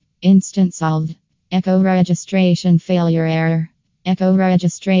Instant solved. Echo registration failure error. Echo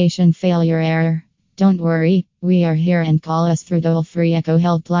registration failure error. Don't worry, we are here, and call us through toll free Echo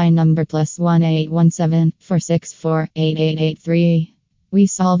helpline number +1 817 464 8883. We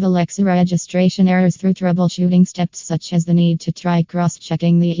solve Alexa registration errors through troubleshooting steps such as the need to try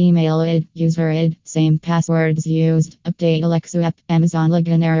cross-checking the email ID, user ID, same passwords used, update Alexa app, Amazon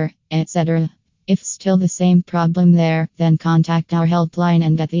login error, etc. If still the same problem there, then contact our helpline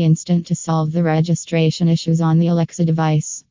and get the instant to solve the registration issues on the Alexa device.